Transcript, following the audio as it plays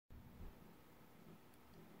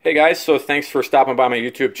Hey guys, so thanks for stopping by my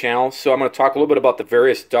YouTube channel. So I'm going to talk a little bit about the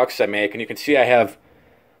various ducts I make, and you can see I have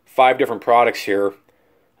 5 different products here.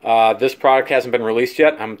 This product hasn't been released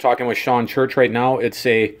yet. I'm talking with Sean Church right now. It's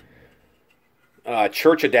a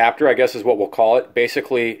church adapter, I guess is what we'll call it.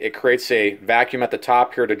 Basically, it creates a vacuum at the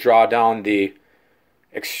top here to draw down the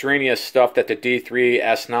extraneous stuff that the D3,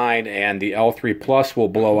 S9, and the L3 Plus will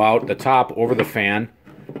blow out the top over the fan.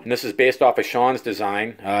 And this is based off of Sean's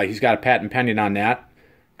design. He's got a patent pending on that.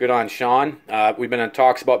 Good on Sean. We've been in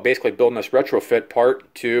talks about basically building this retrofit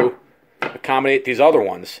part to accommodate these other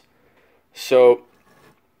ones. So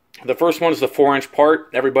the first one is the 4-inch part.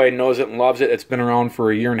 Everybody knows it and loves it. It's been around for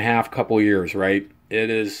a year and a half, couple of years, right? It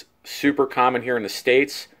is super common here in the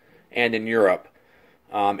States and in Europe.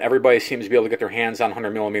 Everybody seems to be able to get their hands on 100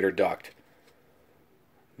 millimeter duct.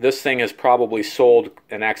 This thing is probably sold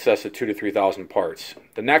in excess of 2,000 to 3,000 parts.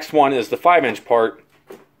 The next one is the 5-inch part.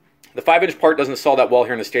 The 5-inch part doesn't sell that well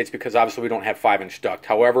here in the States because obviously we don't have 5-inch duct.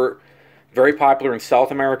 However, very popular in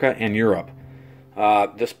South America and Europe.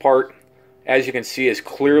 This part, as you can see, is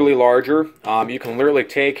clearly larger. You can literally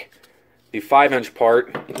take the 5-inch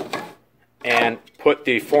part and put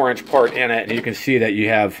the 4-inch part in it, and you can see that you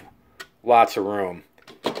have lots of room.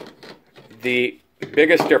 The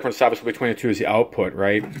biggest difference, obviously, between the two is the output,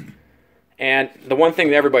 right? And the one thing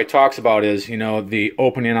that everybody talks about is, you know, the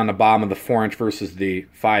opening on the bottom of the 4-inch versus the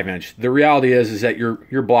 5-inch. The reality is that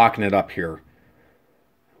you're blocking it up here.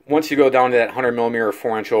 Once you go down to that 100 millimeter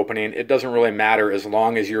 4-inch opening, it doesn't really matter as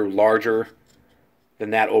long as you're larger than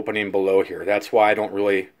that opening below here. That's why I don't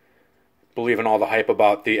really believe in all the hype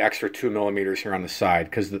about the extra 2 millimeters here on the side,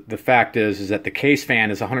 because the fact is that the case fan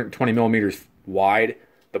is 120 millimeters wide.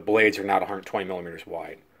 The blades are not 120 millimeters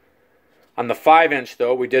wide. On the 5-inch,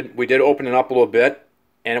 though, we did open it up a little bit,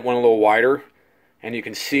 and it went a little wider. And you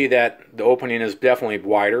can see that the opening is definitely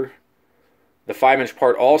wider. The 5-inch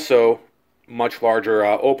part also much larger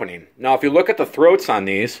opening. Now, if you look at the throats on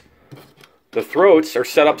these, the throats are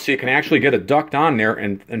set up so you can actually get a duct on there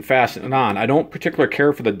and fasten it on. I don't particularly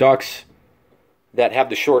care for the ducts that have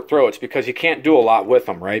the short throats because you can't do a lot with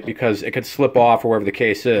them, right? Because it could slip off or whatever the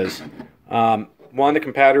case is. One of the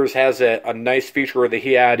competitors has a nice feature where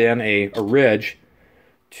he add in a ridge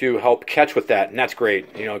to help catch with that, and that's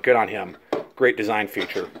great. You know, good on him. Great design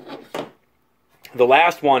feature. The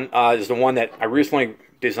last one is the one that I recently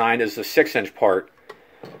designed, is the 6-inch part.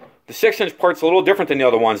 The 6-inch part's a little different than the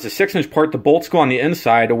other ones. The 6-inch part, the bolts go on the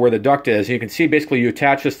inside of where the duct is. You can see basically you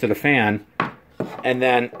attach this to the fan, and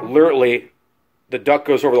then literally the duct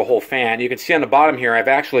goes over the whole fan. You can see on the bottom here, I've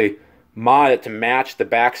actually mod it to match the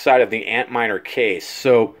back side of the Antminer case.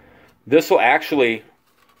 So this will actually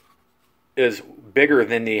is bigger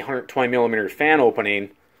than the 120 millimeter fan opening.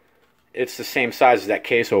 It's the same size as that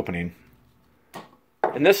case opening.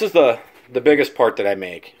 And this is the biggest part that I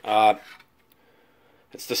make.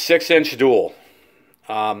 It's the 6-inch dual.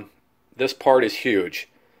 This part is huge.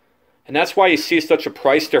 And that's why you see such a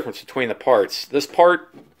price difference between the parts. This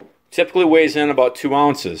part typically weighs in about 2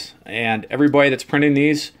 ounces. And everybody that's printing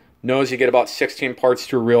these knows you get about 16 parts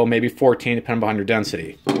to a reel, maybe 14 depending on your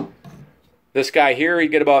density. This guy here, you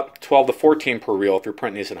get about 12 to 14 per reel if you're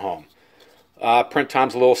printing these at home. Print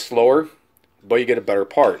time's a little slower, but you get a better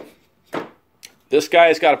part. This guy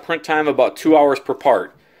has got a print time of about 2 hours per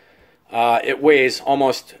part. It weighs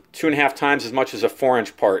almost 2.5 times as much as a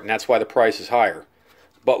 4-inch part, and that's why the price is higher.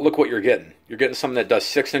 But look what you're getting. You're getting something that does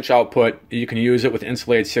 6-inch output. You can use it with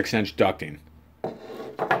insulated 6-inch ducting.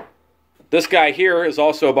 This guy here is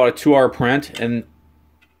also about a 2-hour print, and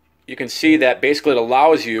you can see that basically it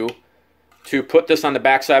allows you to put this on the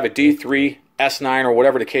backside of a D3, S9, or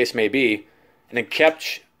whatever the case may be, and then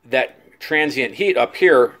catch that transient heat up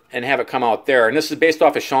here and have it come out there. And this is based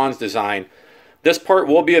off of Sean's design. This part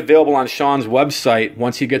will be available on Sean's website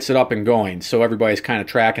once he gets it up and going, so everybody's kind of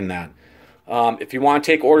tracking that. If you want to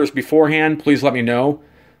take orders beforehand, please let me know.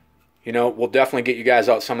 You know, we'll definitely get you guys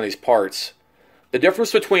out some of these parts. The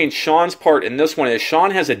difference between Sean's part and this one is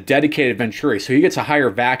Sean has a dedicated venturi, so he gets a higher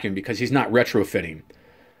vacuum because he's not retrofitting.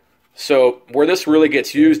 So where this really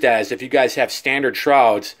gets used as, if you guys have standard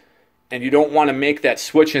shrouds and you don't want to make that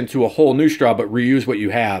switch into a whole new shroud but reuse what you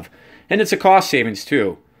have. And it's a cost savings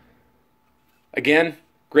too. Again,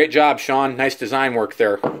 great job, Sean. Nice design work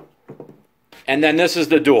there. And then this is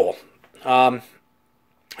the dual.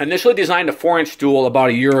 Initially designed a 4-inch dual about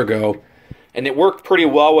a year ago, and it worked pretty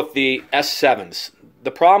well with the S7s.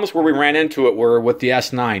 The problems where we ran into it were with the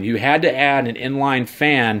S9. You had to add an inline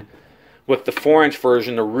fan with the 4-inch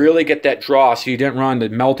version to really get that draw so you didn't run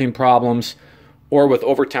into melting problems or with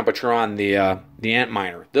over temperature on the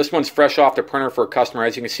Antminer. This one's fresh off the printer for a customer.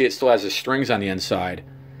 As you can see, it still has the strings on the inside.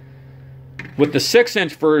 With the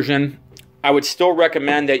 6-inch version, I would still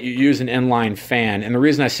recommend that you use an inline fan. And the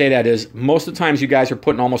reason I say that is most of the times you guys are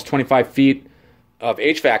putting almost 25 feet of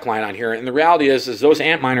HVAC line on here. And the reality is those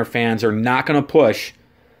Antminer fans are not going to push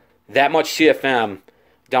that much CFM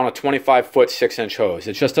down a 25-foot 6-inch hose.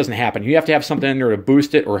 It just doesn't happen. You have to have something in there to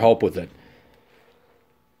boost it or help with it.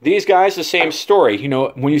 These guys, the same story. You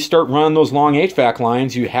know, when you start running those long HVAC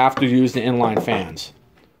lines, you have to use the inline fans.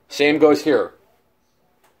 Same goes here.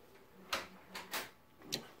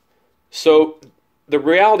 So the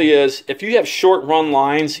reality is, if you have short run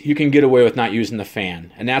lines, you can get away with not using the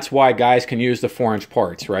fan. And that's why guys can use the 4-inch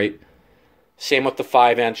parts, right? Same with the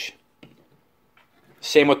 5-inch.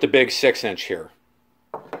 Same with the big 6-inch here.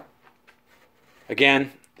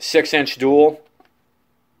 Again, 6-inch dual.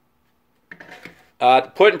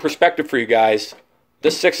 To put it in perspective for you guys,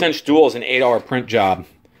 this 6-inch dual is an 8-hour print job.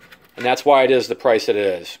 And that's why it is the price that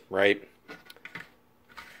it is, right?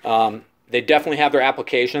 They definitely have their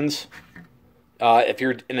applications. If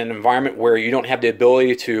you're in an environment where you don't have the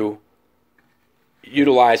ability to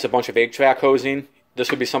utilize a bunch of HVAC hosing, this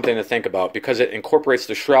would be something to think about because it incorporates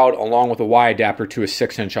the shroud along with a Y adapter to a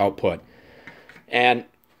 6-inch output. And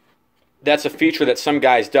that's a feature that some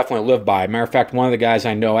guys definitely live by. Matter of fact, one of the guys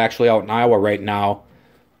I know actually out in Iowa right now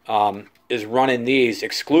is running these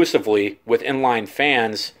exclusively with inline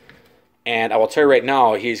fans. And I will tell you right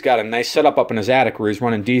now, he's got a nice setup up in his attic where he's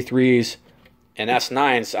running D3s and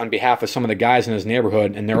S9s on behalf of some of the guys in his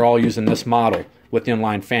neighborhood, and they're all using this model with the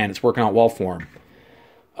inline fan. It's working out well for him.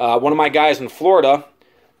 One of my guys in Florida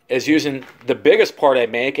is using the biggest part I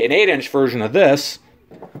make, an 8-inch version of this,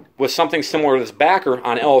 with something similar to this backer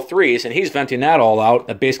on L3s, and he's venting that all out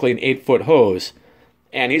at basically an 8-foot hose,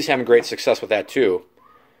 and he's having great success with that too.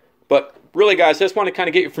 But really, guys, I just want to kind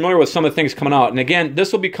of get you familiar with some of the things coming out. And again,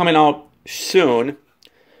 this will be coming out soon.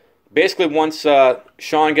 Basically, once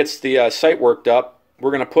Sean gets the site worked up,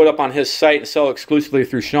 we're going to put up on his site and sell exclusively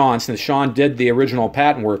through Sean, since Sean did the original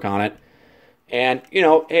patent work on it. And, you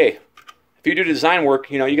know, hey, if you do design work,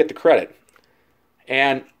 you know, you get the credit.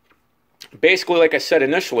 And basically, like I said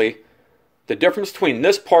initially, the difference between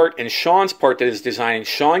this part and Sean's part that is designing,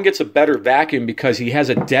 Sean gets a better vacuum because he has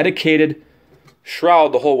a dedicated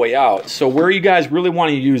shroud the whole way out. So where you guys really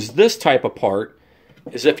want to use this type of part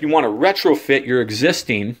is if you want to retrofit your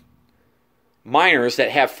existing miners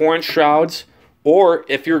that have 4-inch shrouds, or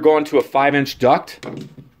if you're going to a 5-inch duct,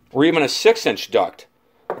 or even a 6-inch duct.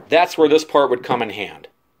 That's where this part would come in hand.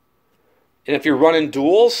 And if you're running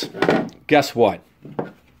duals, guess what?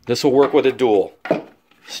 This will work with a dual.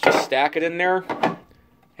 Just stack it in there,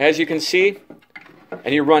 as you can see,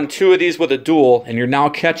 and you run 2 of these with a dual, and you're now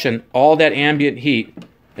catching all that ambient heat,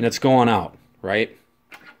 and it's going out, right?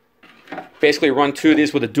 Basically, run 2 of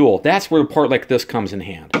these with a dual. That's where a part like this comes in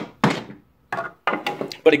hand.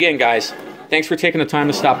 But again, guys, thanks for taking the time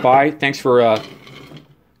to stop by. Thanks for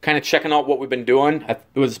kind of checking out what we've been doing.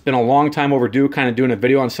 It's been a long time overdue kind of doing a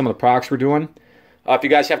video on some of the products we're doing. If you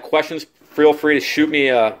guys have questions, feel free to shoot me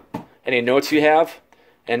any notes you have.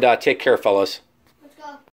 And take care, fellas.